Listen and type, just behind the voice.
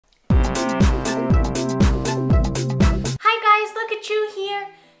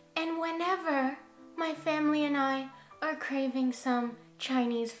having some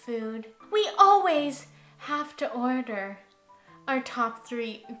Chinese food, we always have to order our top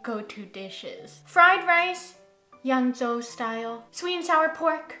 3 go-to dishes. Fried rice, Yangzhou style, sweet and sour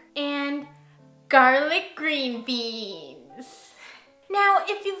pork, and garlic green beans. Now,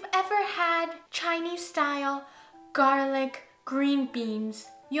 if you've ever had Chinese style garlic green beans,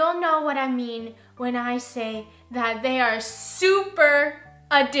 you'll know what I mean when I say that they are super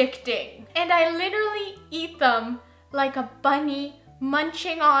addicting. And I literally eat them like a bunny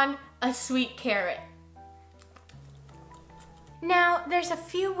munching on a sweet carrot. Now, there's a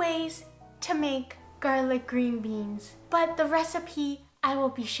few ways to make garlic green beans, but the recipe I will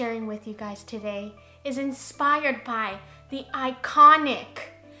be sharing with you guys today is inspired by the iconic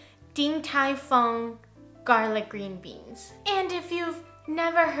Tai Fung garlic green beans. And if you've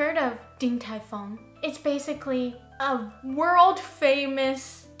never heard of Tai Fung, it's basically a world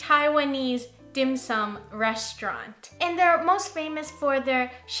famous Taiwanese dim sum restaurant. And they're most famous for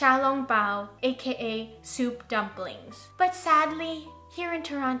their xiaolongbao, aka soup dumplings. But sadly, here in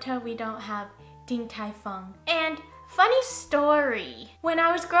Toronto, we don't have Tai Fung. And funny story, when I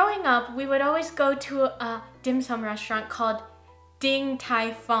was growing up, we would always go to a dim sum restaurant called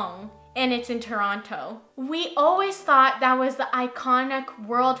Tai Fung, and it's in Toronto. We always thought that was the iconic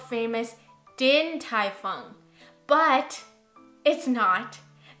world famous Tai Fung, but it's not.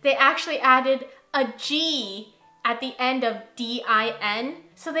 They actually added a G at the end of D-I-N,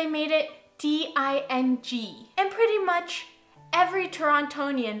 so they made it D-I-N-G. And pretty much every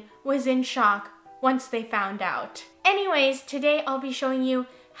Torontonian was in shock once they found out. Anyways, today I'll be showing you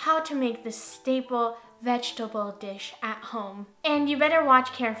how to make this staple vegetable dish at home. And you better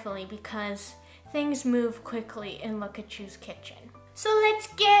watch carefully because things move quickly in LookCatchu's kitchen. So let's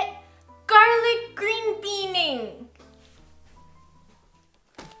get garlic green beaning.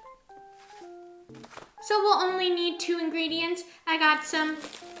 So we'll only need 2 ingredients. I got some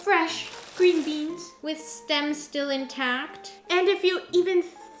fresh green beans with stems still intact. And if you even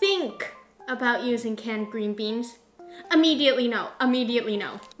think about using canned green beans, immediately no, immediately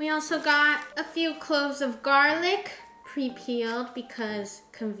no. We also got a few cloves of garlic, pre-peeled because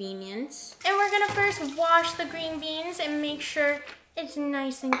convenience. And we're gonna first wash the green beans and make sure it's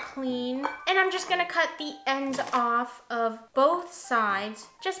nice and clean. And I'm just gonna cut the ends off of both sides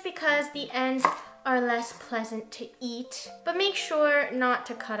just because the ends are less pleasant to eat. But make sure not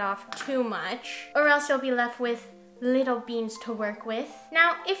to cut off too much or else you'll be left with little beans to work with.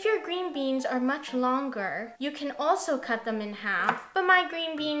 Now, if your green beans are much longer, you can also cut them in half, but my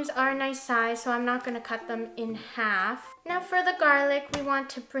green beans are a nice size, so I'm not gonna cut them in half. Now for the garlic, we want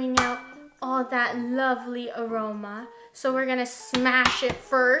to bring out all that lovely aroma. So we're gonna smash it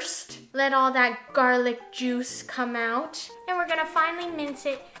first, let all that garlic juice come out, and we're gonna finally mince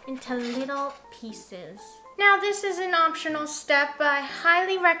it into little pieces. Now this is an optional step, but I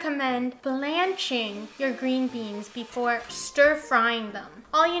highly recommend blanching your green beans before stir frying them.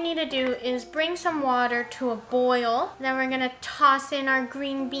 All you need to do is bring some water to a boil, then we're gonna toss in our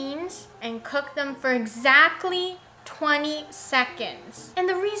green beans and cook them for exactly 20 seconds. And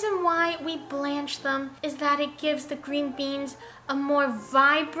the reason why we blanch them is that it gives the green beans a more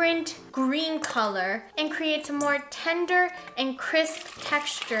vibrant green color and creates a more tender and crisp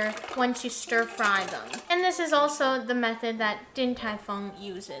texture once you stir fry them. And this is also the method that Tai Fung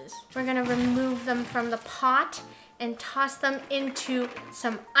uses. We're gonna remove them from the pot and toss them into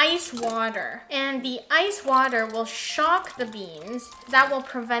some ice water. And the ice water will shock the beans. That will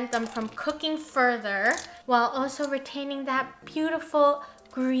prevent them from cooking further while also retaining that beautiful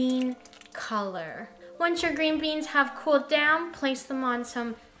green color. Once your green beans have cooled down, place them on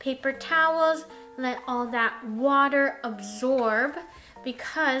some paper towels, let all that water absorb,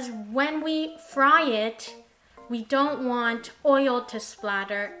 because when we fry it, we don't want oil to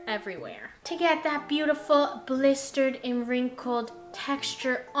splatter everywhere. To get that beautiful blistered and wrinkled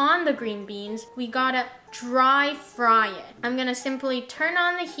texture on the green beans, we gotta dry fry it. I'm gonna simply turn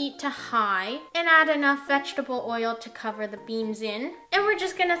on the heat to high and add enough vegetable oil to cover the beans in. And we're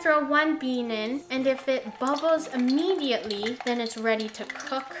just gonna throw 1 bean in, and if it bubbles immediately, then it's ready to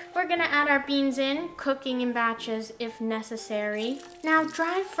cook. We're gonna add our beans in, cooking in batches if necessary. Now,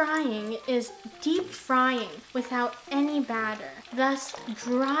 dry frying is deep frying without any batter, thus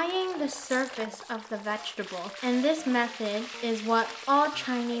drying the surface of the vegetable. And this method is what all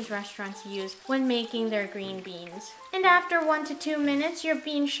Chinese restaurants use when making their green beans. And after 1 to 2 minutes, your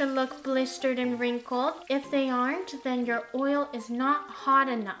beans should look blistered and wrinkled. If they aren't, then your oil is not hot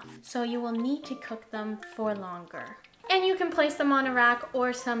enough, so you will need to cook them for longer. And you can place them on a rack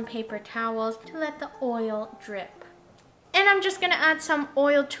or some paper towels to let the oil drip. And I'm just gonna add some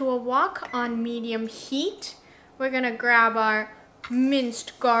oil to a wok on medium heat. we're gonna grab our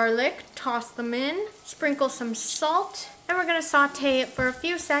minced garlic, toss them in, sprinkle some salt, and we're gonna saute it for a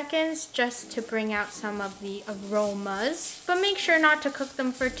few seconds just to bring out some of the aromas. But make sure not to cook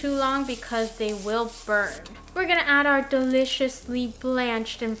them for too long because they will burn. We're gonna add our deliciously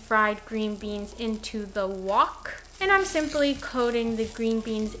blanched and fried green beans into the wok. And I'm simply coating the green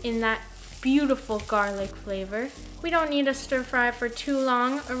beans in that beautiful garlic flavor. We don't need to stir fry for too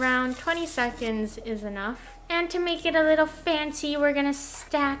long. Around 20 seconds is enough. And to make it a little fancy, we're gonna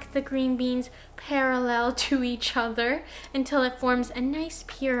stack the green beans parallel to each other until it forms a nice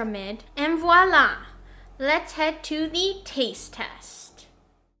pyramid. And voila! Let's head to the taste test.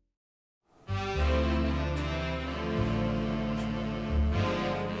 Alright,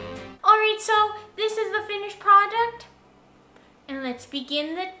 so this is the finished product. And let's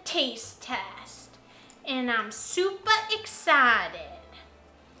begin the taste test. And I'm super excited.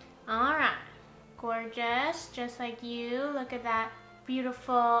 Alright. Gorgeous, just like you. Look at that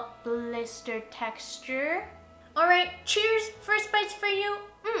beautiful blistered texture. All right, cheers. First bites for you.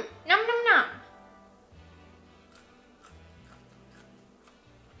 Nom nom nom.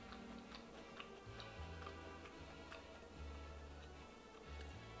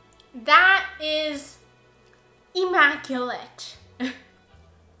 That is immaculate.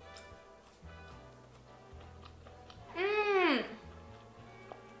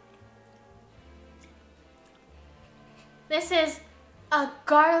 This is a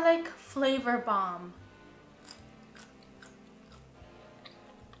garlic flavor bomb.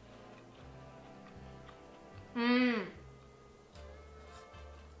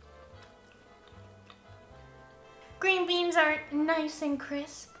 Green beans are nice and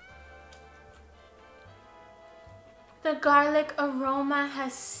crisp. The garlic aroma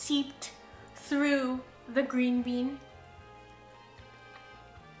has seeped through the green bean.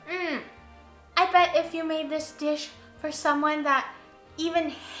 I bet if you made this dish for someone that even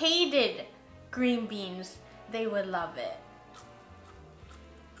hated green beans, they would love it.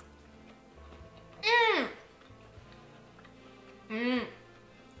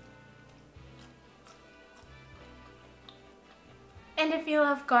 And if you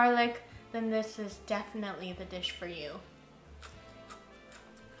love garlic, then this is definitely the dish for you.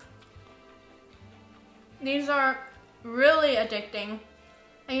 These are really addicting.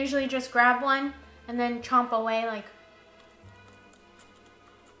 I usually just grab one and then chomp away like.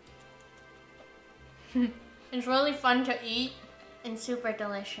 It's really fun to eat and super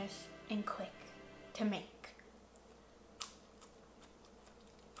delicious and quick to make.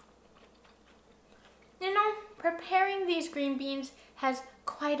 You know, preparing these green beans has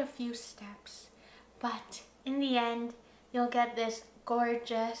quite a few steps, but in the end, you'll get this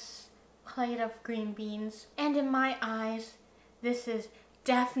gorgeous plate of green beans. And in my eyes, this is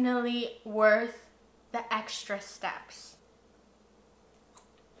definitely worth the extra steps.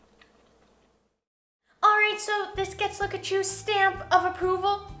 Alright, so this gets LookCatchu's stamp of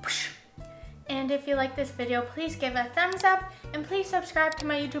approval. And if you like this video, please give it a thumbs up and please subscribe to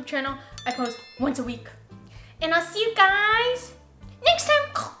my YouTube channel. I post once a week. And I'll see you guys next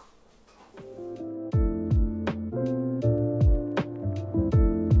time.